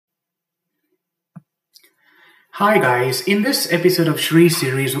Hi guys, in this episode of Shri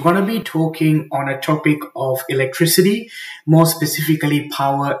series, we're going to be talking on a topic of electricity, more specifically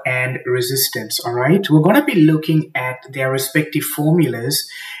power and resistance, alright? We're going to be looking at their respective formulas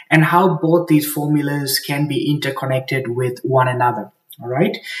and how both these formulas can be interconnected with one another. All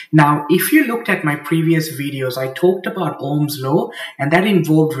right. Now, if you looked at my previous videos, I talked about Ohm's law, and that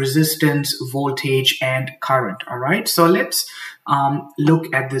involved resistance, voltage, and current. All right. So let's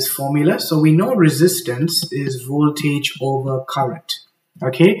look at this formula. So we know resistance is voltage over current.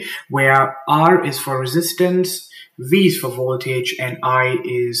 Okay, where R is for resistance, V is for voltage, and I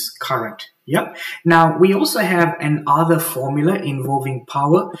is current. Yep. Now, we also have another formula involving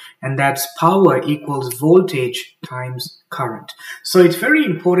power, and that's power equals voltage times current. So it's very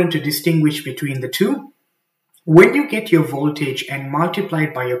important to distinguish between the two. When you get your voltage and multiply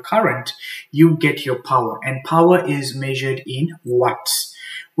it by your current, you get your power, and power is measured in watts.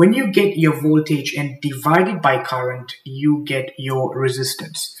 When you get your voltage and divide it by current, you get your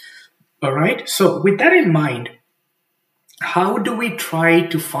resistance. All right. So with that in mind, how do we try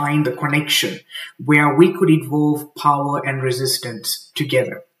to find the connection where we could involve power and resistance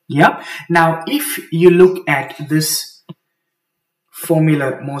together? Yeah. Now, if you look at this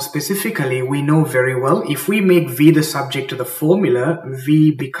formula more specifically, we know very well if we make V the subject to the formula,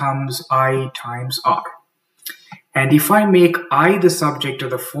 V becomes I times R. And if I make I the subject to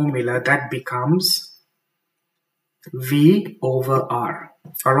the formula, that becomes V over R.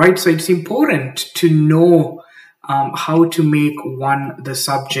 All right. So it's important to know how to make one the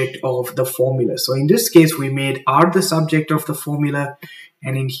subject of the formula. So in this case, we made R the subject of the formula,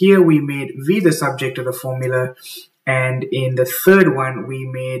 and in here we made V the subject of the formula, and in the third one we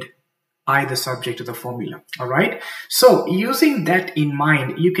made I the subject of the formula. All right. So using that in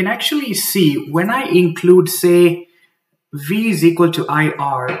mind, you can actually see when I include, say, V is equal to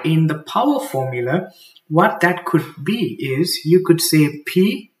IR in the power formula, what that could be is you could say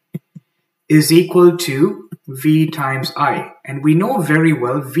P is equal to V times I. And we know very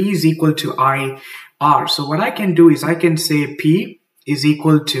well V is equal to IR. So what I can do is I can say P is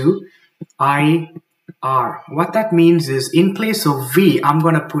equal to IR. What that means is in place of V, I'm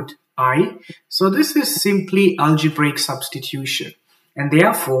going to put I. So this is simply algebraic substitution. And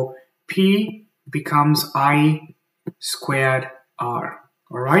therefore, P becomes I squared R.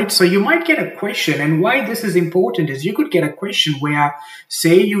 All right, so you might get a question, and why this is important is you could get a question where,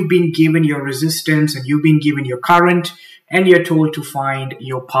 say, you've been given your resistance and you've been given your current, and you're told to find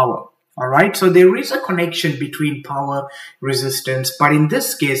your power. All right, so there is a connection between power, resistance, but in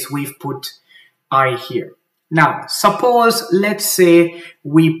this case, we've put I here. Now, suppose, let's say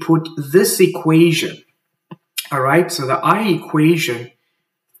we put this equation, all right, so the I equation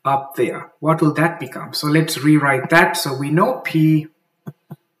up there. What will that become? So let's rewrite that. So we know P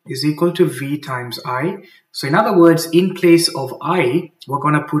is equal to V times I. So in other words, in place of I, we're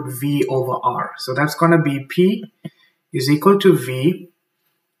going to put V over R. So that's going to be P is equal to V,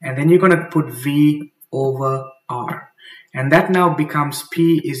 and then you're going to put V over R. And that now becomes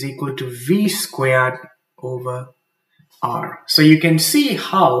P is equal to V squared over R. So you can see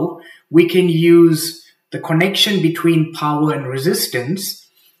how we can use the connection between power and resistance.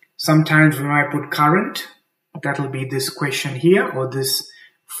 Sometimes we might put current, that'll be this question here, or this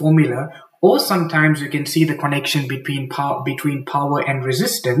formula, or sometimes you can see the connection between power and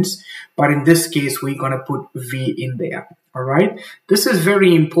resistance, but in this case we're going to put V in there. All right, this is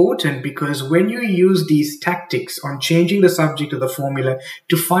very important because when you use these tactics on changing the subject of the formula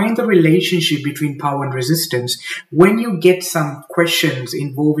to find the relationship between power and resistance, when you get some questions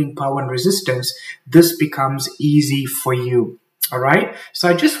involving power and resistance, this becomes easy for you. All right, so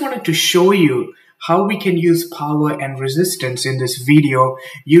I just wanted to show you how we can use power and resistance in this video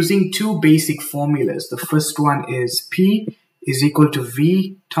using two basic formulas. The first one is P is equal to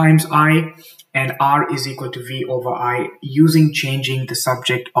V times I, and R is equal to V over I, using changing the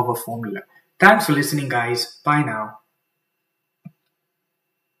subject of a formula. Thanks for listening, guys. Bye now.